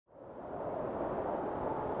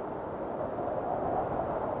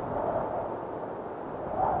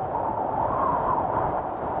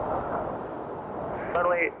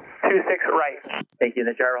26 right. Thank you.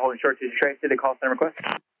 The gyro holding short to straight to the call center request.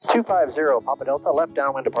 250 Papa Delta, left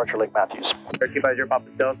downwind departure Lake Matthews. 250 Papa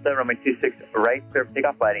Delta, runway 26 right, clear for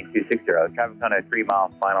takeoff, lighting 260. Traffic on a 3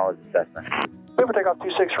 mile final assessment. Clear for takeoff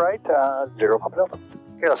 26 right, 0 Papa Delta.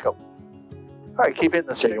 Okay, let's go. All right, keep it in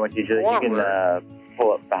the city. You can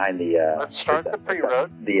pull up behind the. Let's start the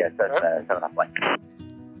pre-road. The 7.5 line.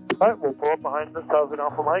 All right, we'll pull up behind the 1000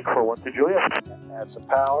 Alpha Mike for 1 to Julia. Add some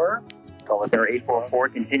power. Call it Center 844,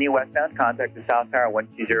 continue westbound, contact the South Tower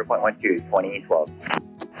 120.12, 2012.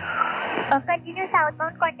 Continue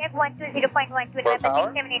southbound, contact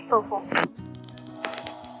 120.12, limiting 7844.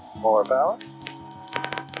 More power.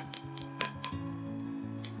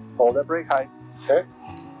 Hold that brake height. Okay.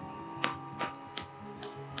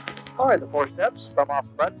 All right, the 4 steps. Thumb off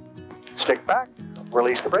the button. Stick back.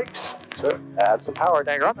 Release the brakes. So add some power.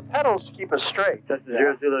 Now you're on the pedals to keep us straight. Just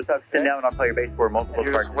 0 Zulu Tuck, stand down and I'll call your base for multiple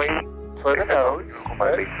You're parts. just waiting for the nose.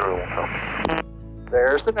 Okay.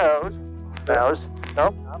 There's the nose. Nose.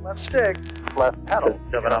 Nope, not left stick. Left pedal.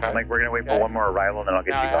 7 off, Mike. We're going to wait for one more arrival and then I'll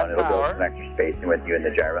get you going. It'll build some extra space with you in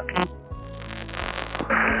the gyro.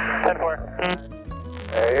 10-4.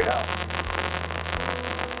 There you go.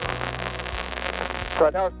 So I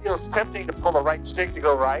know it feels tempting to pull the right stick to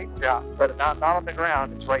go right. Yeah. But not on the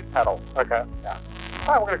ground, it's right pedal. Okay. Yeah.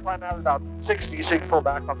 All right, we're going to climb out at about 60 so you can pull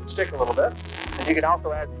back on the stick a little bit. And you can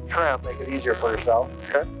also add some trim, make it easier for yourself.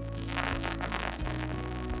 Okay.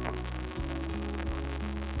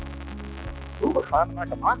 Ooh, we're climbing like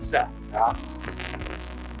a monster. Yeah.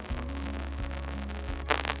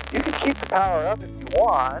 You can keep the power up if you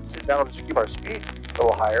want, and that'll just keep our speed a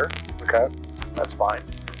little higher. Okay. That's fine.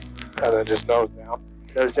 And then just nose down.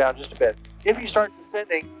 Nose down just a bit. If you start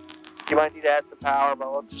descending, you might need to add some power,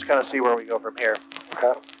 but let's just kind of see where we go from here.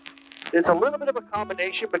 Okay. It's a little bit of a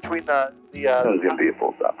combination between the That was going to be a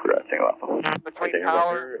full stop for single alpha. between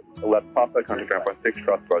power, Left Papa, contact ground point 6,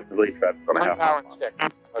 cross approximately, traffic on a half power and stick.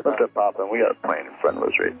 Okay. Left up Papa, and we got a plane in front of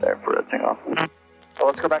us right there for a single alpha. So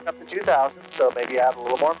let's go back up to 2000, so maybe add a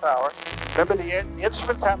little more power. Remember, the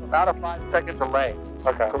instruments have about a 5-second delay.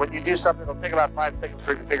 Okay. So when you do something, it'll take about 5 seconds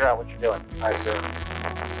for you to figure out what you're doing. I see.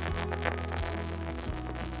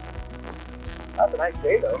 That's a nice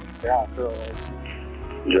day, though. Yeah, it's really nice.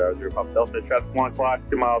 Gyro 0 Papa Delta, traffic 1 o'clock,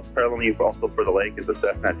 2 miles parallel you also for the lake. It's a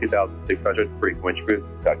Cessna 2600, free winch boost.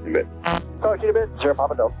 Talk to you in a bit. Talk to you in a bit. 0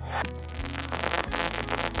 Papa Delta.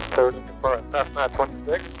 So we're looking for a Cessna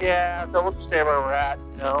 26? Yeah, so we'll just stay where we're at,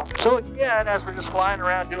 you know. So again, as we're just flying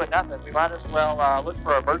around doing nothing, we might as well look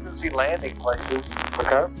for emergency landing places.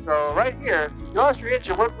 Okay. So right here, you lost your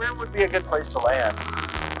engine, where would be a good place to land?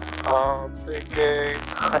 I'm thinking...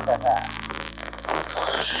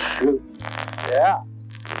 Shoot. Yeah.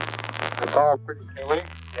 It's all pretty hilly.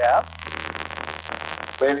 Yeah.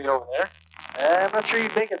 Maybe over there. I'm not sure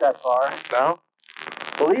you'd make it that far. No?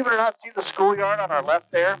 Believe it or not, see the schoolyard on our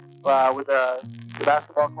left there with the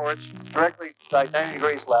basketball courts directly like 90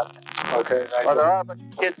 degrees left. Okay. Nice. Well, there are a bunch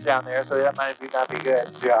of kids down there, so that might not be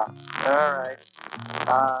good. Yeah. All right.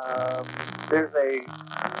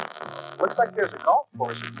 Looks like there's a golf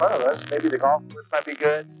course in front of us. Maybe the golf course might be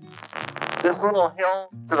good. This little hill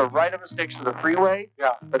to the right of us next to the freeway.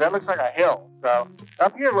 Yeah. But that looks like a hill. So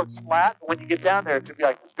up here looks flat, but when you get down there, it could be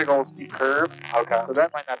like this big old steep curve. Okay. So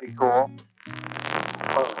that might not be cool.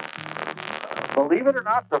 Believe it or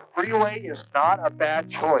not, the freeway is not a bad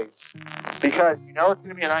choice because you know it's going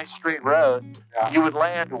to be a nice straight road. Yeah. You would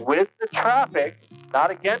land with the traffic, not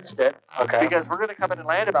against it. Okay. Because we're going to come in and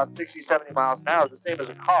land about 60, 70 miles an hour, the same as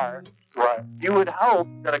a car. Right. You would hope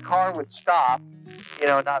that a car would stop, you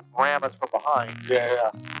know, not ram us from behind. Yeah.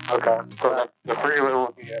 Okay. So the freeway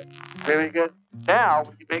will be it. Really good. Now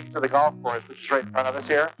we can make it to the golf course, which is right in front of us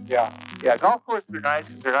here. Yeah. Yeah. Golf courses are nice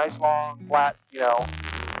because they're nice, long, flat, you know,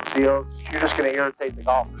 fields. You're just going to irritate the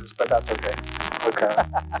golfers, but that's okay. Okay.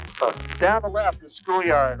 Down the left is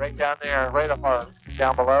schoolyard, right down there, right up our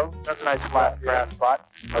down below. That's a nice flat grass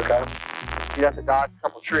spot. Okay. You have to dodge a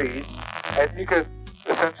couple trees, and you could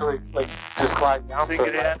essentially like just glide down. Sink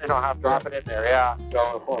it in and don't have to drop it in there. Yeah.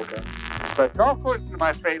 Okay. But golf courses are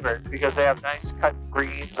my favorite because they have nice cut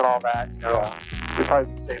greens and all that. You know, you'd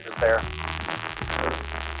probably be safest there.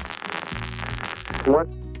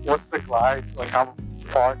 What's the glide? Like how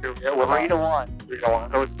far do we get? 3 to 1. 3 to 1.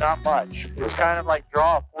 So it's not much. It's kind of like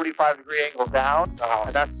draw a 45-degree angle down,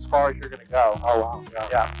 and that's as far as you're going to go. Oh wow.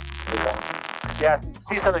 Yeah. Yeah, if you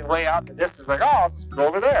see something way out in the distance, like, oh, I'll just go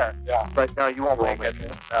over there. Yeah. But no, you won't make it.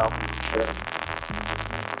 No.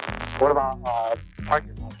 What about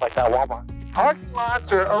parking lots like that Walmart? Parking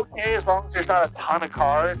lots are okay as long as there's not a ton of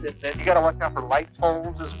cars, and then you got to watch out for light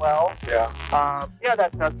poles as well. Yeah.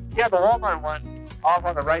 The Walmart one, off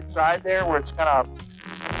on the right side there where it's kind of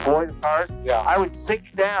void of cars. Yeah. I would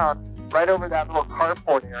sink down right over that little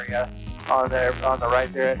carport area on the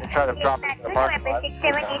right there and try to drop into the parking lot.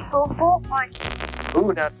 67844 on.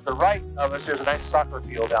 Ooh, now to the right of us, there's a nice soccer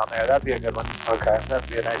field down there. That'd be a good one. Okay. That'd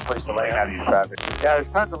be a nice place to land. Heavy traffic. Yeah, there's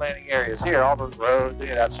tons of landing areas here. All those roads,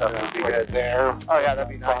 any of that stuff would be good. There. Oh yeah, that'd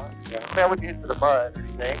be nice. Yeah. I mean, I wouldn't get into the mud or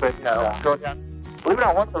anything, but you know, go down. Believe it or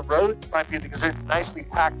not, one of the roads might be because it's nicely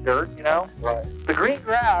packed dirt, you know? Right. The green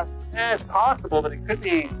grass, it's possible, but it could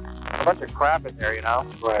be a bunch of crap in there, you know?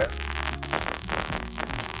 Right.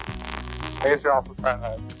 I guess you're also trying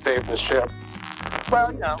to save the ship.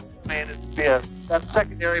 Well, you know, I mean, that's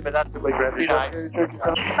secondary, but that's really great. Nice.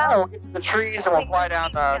 Oh, we'll get to the trees and we'll fly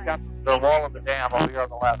down the wall of the dam over here on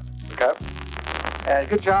the left. Okay. And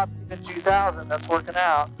good job keeping 2000. That's working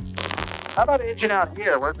out. How about an engine out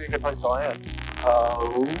here? Where'd be a good place to land?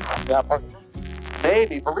 Yeah,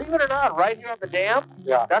 Maybe. Believe it or not, right here on the dam,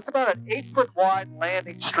 yeah. that's about an 8-foot wide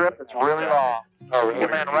landing strip that's really long. Oh, You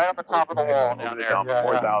can land right on the top of the wall down there. Down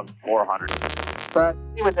 4,400. But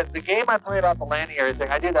anyway, the game I play about the landing area thing,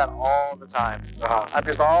 I do that all the time. I'm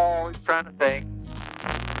just always trying to think,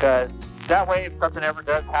 because that way, if something ever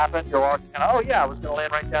does happen, you'll already kind of, oh yeah, I was going to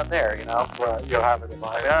land right down there, you know? Well, you'll have it in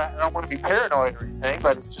mind. I don't want to be paranoid or anything,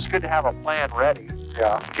 but it's just good to have a plan ready,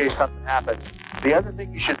 Yeah. in case something happens. The other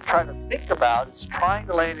thing you should try to think about is trying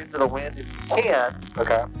to land into the wind if you can.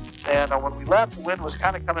 Okay. And when we left, the wind was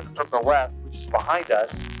kind of coming from the west, which is behind us.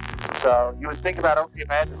 So you would think about, okay, if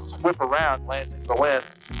I had to whip around, land into the wind,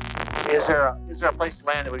 is there a place to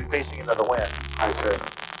land that would be facing into the wind? I see.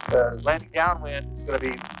 Landing downwind is going to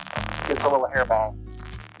be, it's a little hairball.